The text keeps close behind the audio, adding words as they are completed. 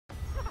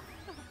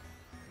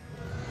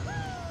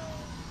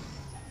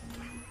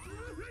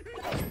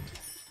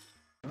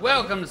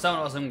Welcome to Some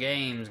Awesome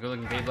Games. Good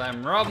looking people,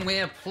 I'm Rob and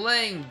we're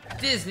playing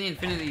Disney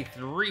Infinity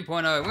 3.0.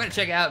 We're going to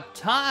check out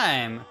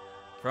Time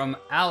from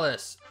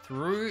Alice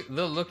Through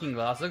the Looking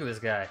Glass. Look at this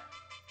guy.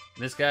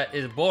 This guy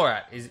is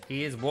Borat.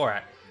 He is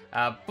Borat.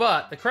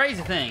 But the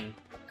crazy thing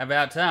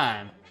about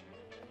Time,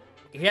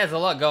 he has a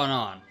lot going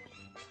on.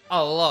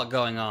 A lot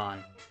going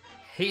on.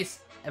 He's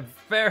a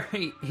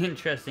very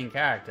interesting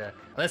character.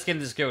 Let's get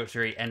into the skill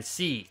tree and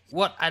see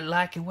what I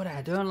like and what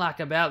I don't like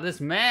about this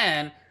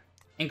man.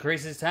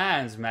 Increases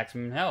Time's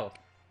maximum health.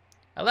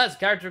 Allows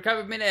character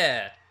recover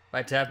mid-air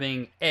by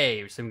tapping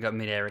A, so we've got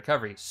mid-air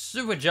recovery.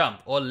 Super jump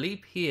or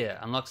leap here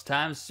unlocks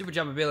Time's super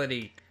jump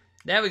ability.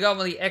 Now we got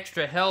all the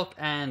extra health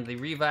and the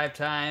revive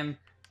time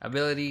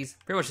abilities.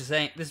 Pretty much the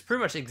same. This is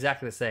pretty much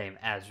exactly the same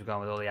as we've gone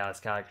with all the Alice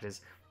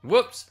characters.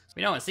 Whoops,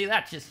 we don't want to see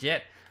that just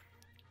yet.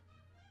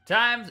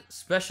 Time's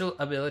special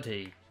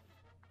ability.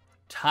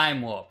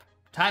 Time warp.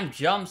 Time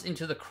jumps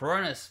into the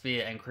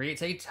chronosphere and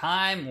creates a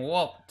time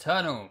warp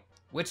tunnel,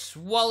 which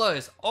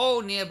swallows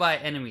all nearby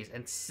enemies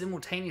and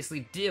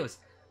simultaneously deals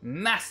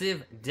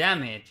massive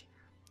damage.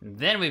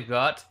 Then we've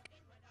got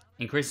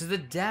increases the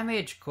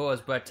damage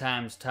caused by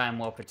Time's time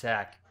warp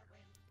attack.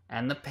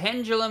 And the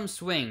pendulum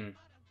swing.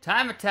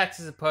 Time attacks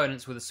his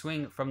opponents with a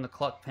swing from the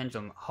clock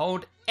pendulum.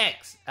 Hold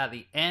X at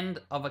the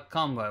end of a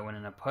combo when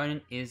an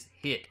opponent is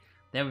hit.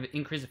 Then we've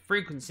increased the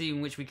frequency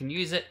in which we can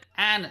use it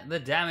and the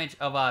damage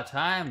of our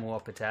time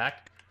warp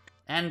attack.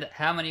 And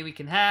how many we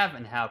can have,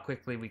 and how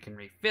quickly we can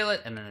refill it,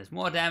 and then there's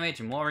more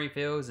damage and more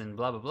refills, and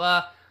blah blah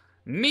blah.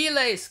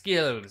 Melee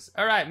skills!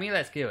 Alright,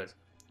 melee skills.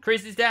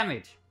 Increases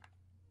damage.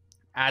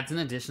 Adds an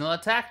additional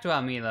attack to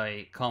our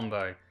melee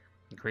combo.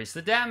 Increase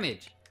the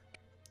damage.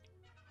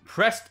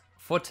 Pressed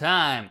for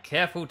time.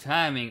 Careful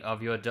timing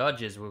of your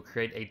dodges will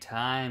create a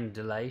time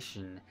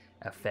dilation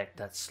effect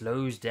that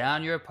slows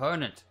down your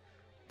opponent.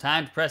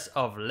 Timed press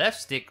of left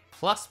stick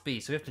plus B,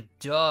 so we have to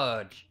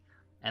dodge.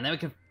 And then we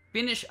can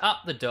finish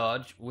up the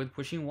dodge with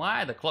pushing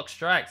Y. The clock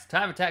strikes.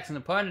 Time attacks an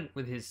opponent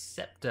with his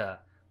scepter.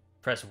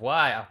 Press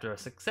Y after a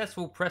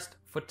successful pressed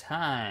for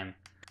time.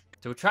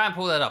 So we'll try and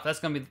pull that off. That's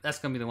gonna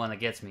be the one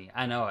that gets me.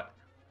 I know it.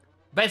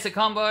 Basic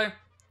combo.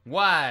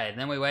 Y.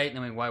 Then we wait.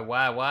 Then we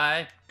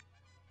Y.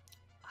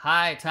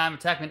 High time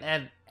attack and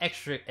add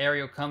extra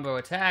aerial combo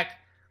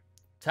attack.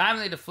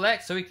 Timely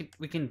deflect. So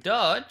we can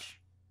dodge,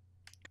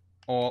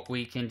 or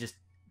we can just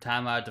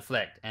time our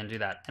deflect and do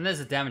that. And there's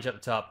the damage up the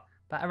top.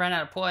 But I ran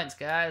out of points,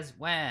 guys.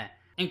 Where?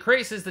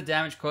 Increases the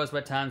damage caused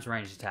by Time's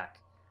ranged attack.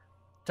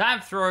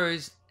 Time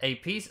throws a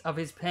piece of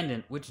his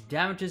pendant, which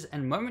damages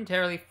and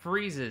momentarily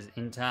freezes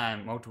in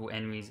time multiple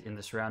enemies in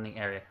the surrounding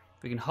area.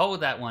 We can hold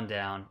that one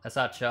down. That's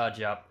our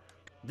charge up.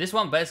 This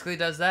one basically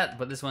does that,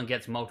 but this one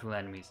gets multiple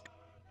enemies.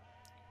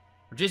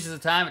 Reduces the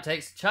time it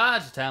takes to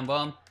charge the time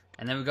bomb,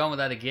 and then we're going with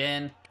that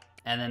again.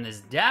 And then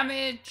there's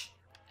damage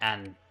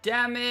and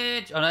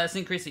damage. Oh no, let's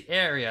increase the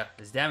area.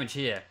 There's damage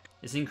here.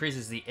 This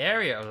increases the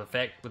area of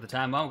effect with the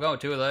time bomb. Go with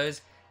two of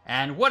those.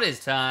 And what is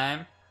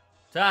Time?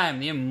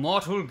 Time, the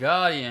immortal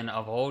guardian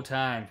of all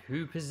time,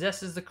 who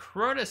possesses the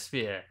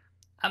chronosphere,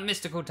 a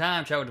mystical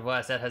time travel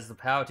device that has the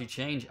power to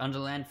change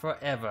Wonderland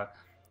forever.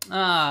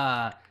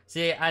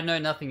 See, I know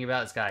nothing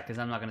about this guy because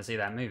I'm not going to see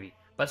that movie.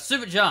 But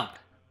super jump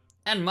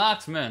and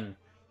marksman.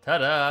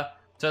 Ta-da!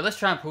 So let's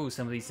try and pull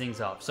some of these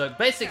things off. So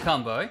basic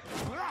combo.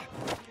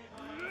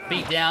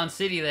 Beat down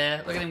City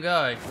there. Look at him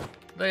go.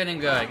 Look at him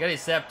go. Got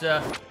his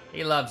scepter.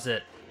 He loves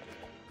it.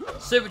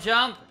 Super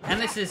jump, and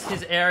this is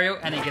his aerial,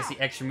 and he gets the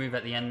extra move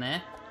at the end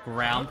there.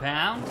 Ground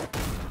pound.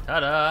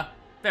 Ta-da.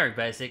 Very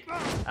basic.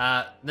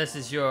 This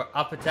is your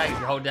up attack. If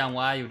you hold down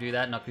Y, you'll do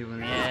that, knock people in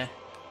the air.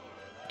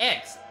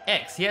 X.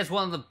 He has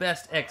one of the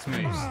best X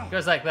moves.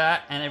 Goes like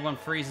that, and everyone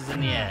freezes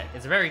in the air.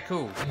 It's very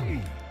cool.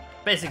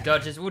 Basic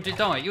dodges. Don't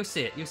worry, you'll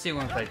see it. You'll see it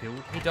when we play people.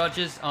 He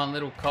dodges on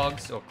little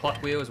cogs, or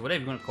clock wheels,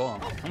 whatever you want to call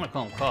them. I'm going to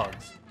call them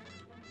cogs.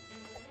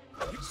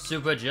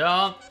 Super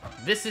jump.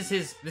 This is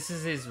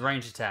his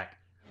range attack.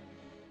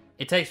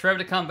 It takes forever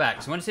to come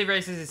back. So once he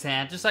raises his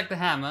hand, just like the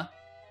hammer,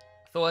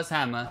 Thor's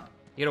hammer,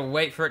 you gotta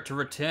wait for it to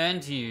return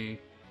to you.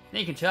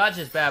 Then you can charge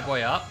this bad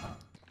boy up,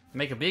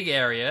 make a big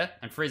area,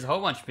 and freeze a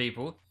whole bunch of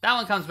people. That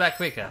one comes back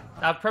quicker.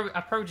 I'll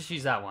probably just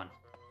use that one.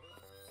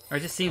 Or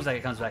it just seems like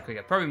it comes back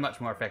quicker. Probably much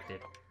more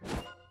effective.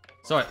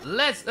 So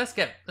let's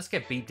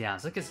get beat down.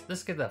 So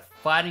let's get the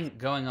fighting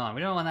going on. We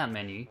don't want that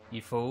menu,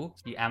 you fool,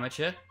 you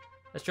amateur.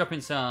 Let's drop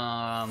in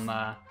some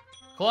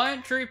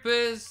clone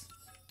troopers,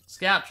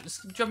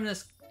 let's drop in a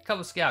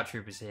couple scout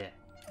troopers here.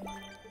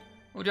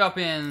 We'll drop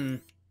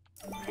in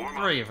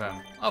 3 of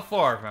them, or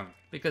 4 of them,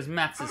 because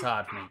maths is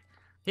hard for me.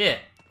 Here,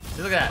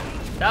 so look at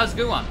that. That was a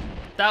good one.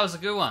 That was a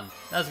good one.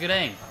 That was a good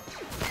aim.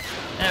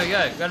 There we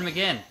go. Got him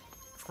again.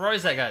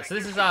 Throws that guy. So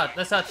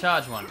that's our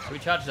charge one. So we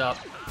charge it up.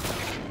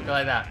 Go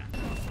like that.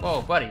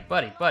 Whoa, buddy.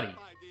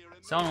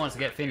 Someone wants to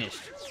get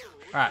finished.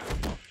 All right.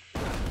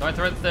 Don't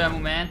throw the thermal,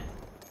 man.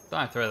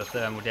 Don't throw the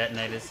thermal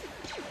detonators.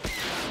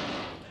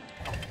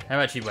 How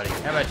about you, buddy?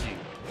 How about you?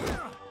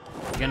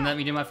 You gonna let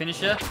me do my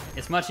finisher?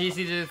 It's much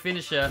easier to do the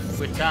finisher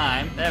with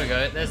time. There we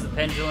go. There's the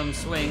pendulum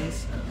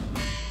swings.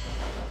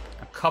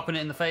 copping it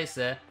in the face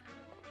there.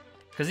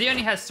 Because he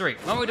only has 3.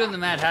 When we were doing the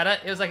Mad Hatter,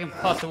 it was like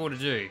impossible to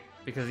do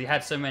because he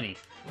had so many.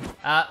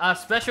 Our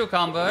special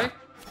combo,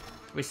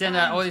 we send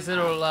out all these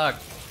little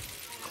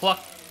clock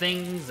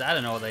things. I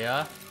don't know what they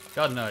are.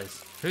 God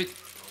knows.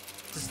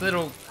 Just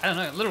little, I don't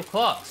know, little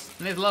clocks.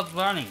 And they love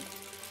running.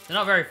 They're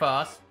not very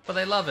fast, but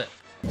they love it.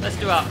 Let's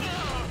do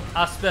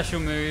our special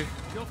move.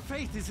 Your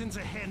fate is in the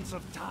hands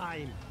of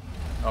time.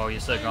 Oh, you're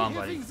so gone,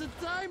 buddy. I'm having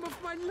the time of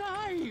my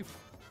life.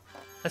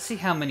 Let's see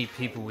how many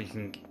people we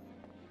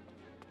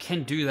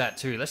can do that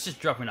to. Let's just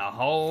drop in a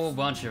whole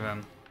bunch of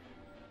them.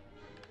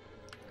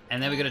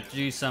 And then we're gonna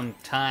do some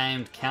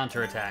timed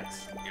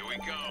counterattacks. Here we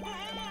go.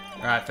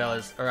 Alright,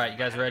 fellas. Alright, you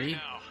guys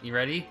ready? You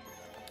ready?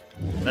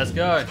 Let's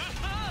go.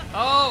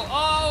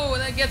 Oh,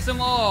 that gets them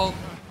all.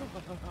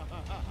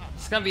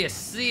 It's gonna be a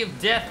sea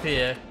of death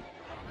here.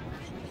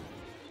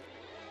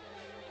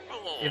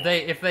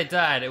 If they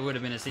died, it would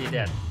have been a sea of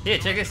death. Here,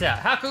 check this out.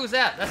 How cool is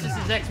that? That's just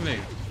his X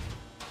move.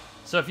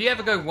 So if you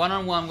ever go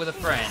one-on-one with a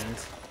friend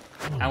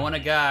and want a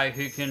guy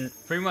who can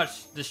pretty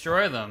much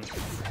destroy them,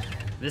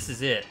 this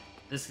is it.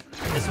 This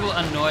will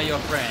annoy your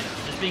friend.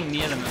 Just being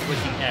near them and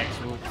pushing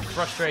X will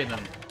frustrate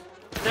them.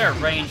 If they're a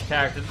ranged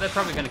character, they're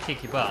probably going to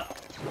kick your butt.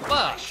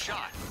 But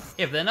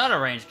if they're not a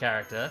ranged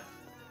character,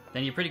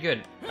 then you're pretty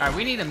good. Alright,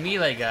 we need a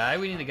melee guy.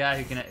 We need a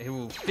guy who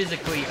will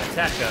physically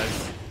attack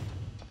us.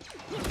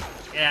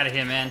 Get out of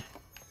here, man.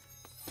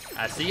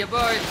 I see you,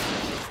 boys.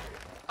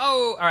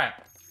 Oh, alright.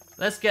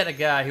 Let's get a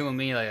guy who will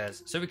melee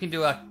us so we can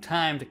do our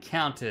timed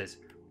counters.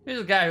 Here's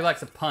a guy who likes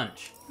to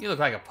punch. You look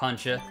like a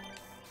puncher.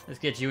 Let's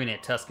get you in here,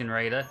 Tusken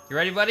Raider. You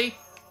ready, buddy?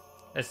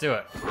 Let's do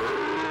it.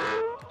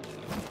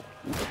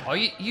 Oh,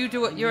 you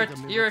do it.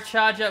 You're a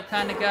charge up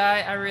kind of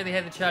guy. I really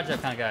hate the charge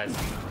up kind of guys.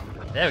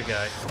 There we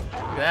go.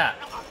 Look at that.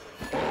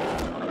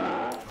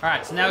 All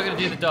right, so now we're gonna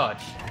do the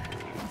dodge.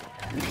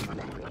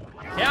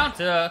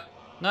 Counter.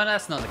 No,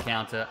 that's not the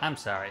counter. I'm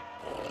sorry.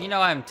 You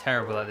know I'm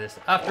terrible at this.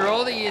 After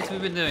all the years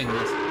we've been doing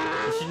this,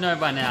 you should know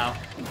by now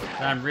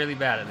that I'm really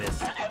bad at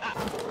this.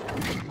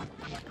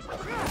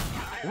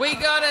 We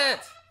got it!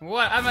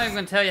 What? I'm not even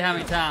gonna tell you how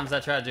many times I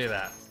tried to do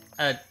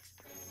that.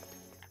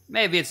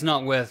 Maybe it's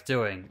not worth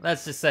doing.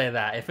 Let's just say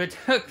that. If it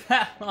took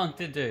that long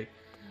to do,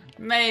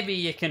 maybe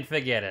you can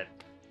forget it.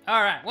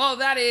 Alright, well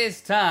that is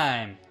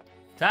time.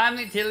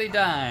 Timely Tilly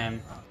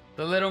Dime.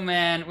 The little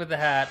man with the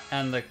hat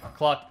and the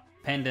clock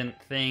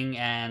pendant thing,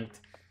 and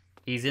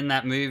he's in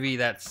that movie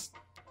that's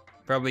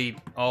probably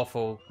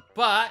awful.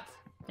 But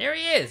here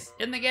he is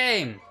in the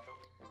game.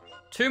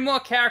 2 more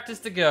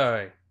characters to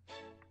go.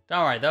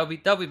 Don't worry, they'll be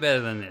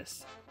better than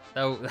this.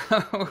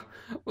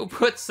 We'll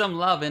put some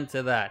love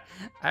into that.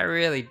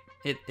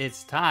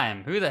 It's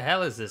time. Who the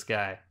hell is this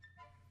guy?